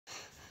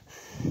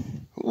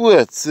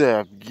What's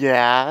up,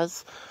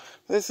 guys?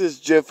 This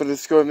is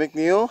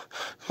Jeff_McNeil.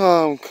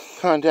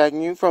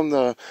 Contacting you from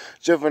the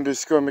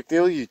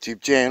Jeff_McNeil YouTube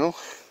channel.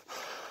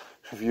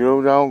 If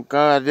you don't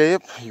got a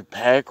dip, you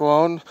pack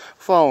one,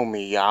 phone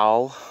me,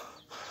 y'all.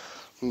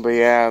 But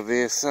yeah,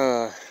 this,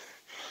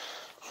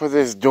 for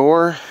this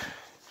door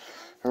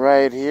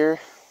right here,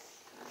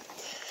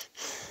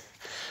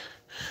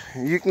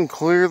 you can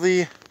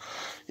clearly,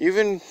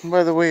 even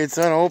by the way it's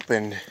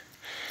unopened,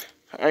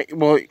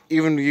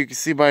 even you can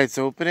see by its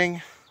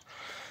opening,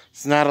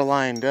 it's not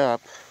aligned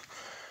up.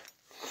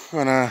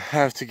 Gonna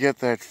have to get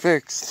that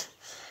fixed.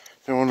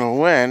 Don't know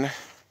when.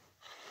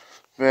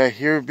 But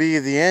here be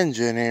the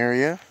engine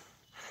area.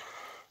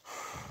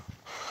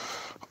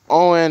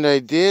 Oh, and I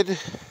did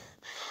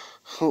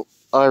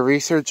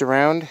research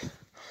around.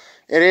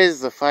 It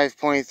is the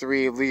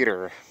 5.3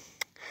 liter,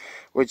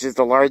 which is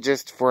the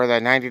largest for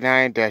the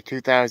 99 to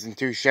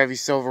 2002 Chevy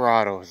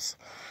Silverados.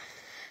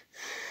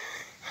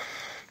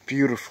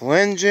 Beautiful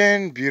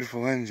engine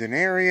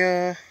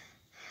area.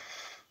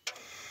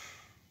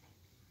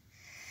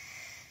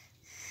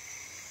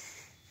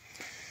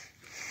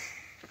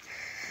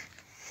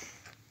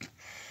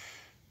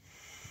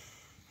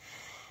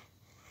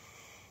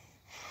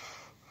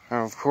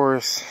 And of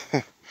course,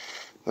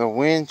 the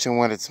winch and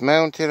what it's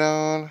mounted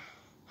on.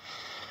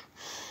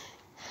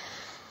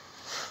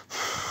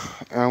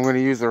 And I'm going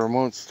to use the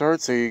remote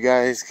start so you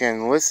guys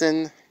can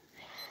listen.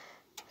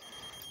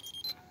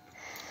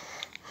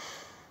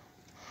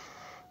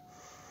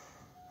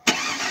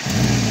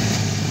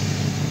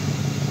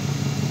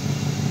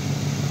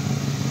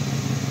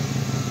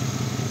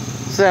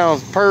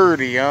 Sounds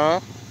pretty, huh?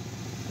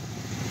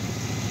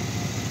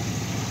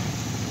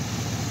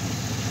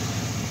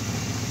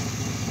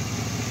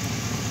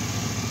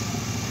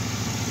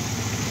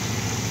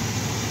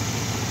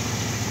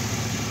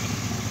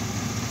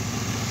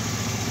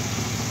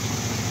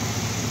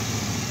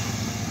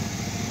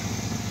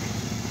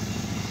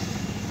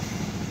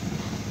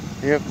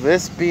 Yep,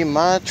 this be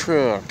my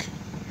truck.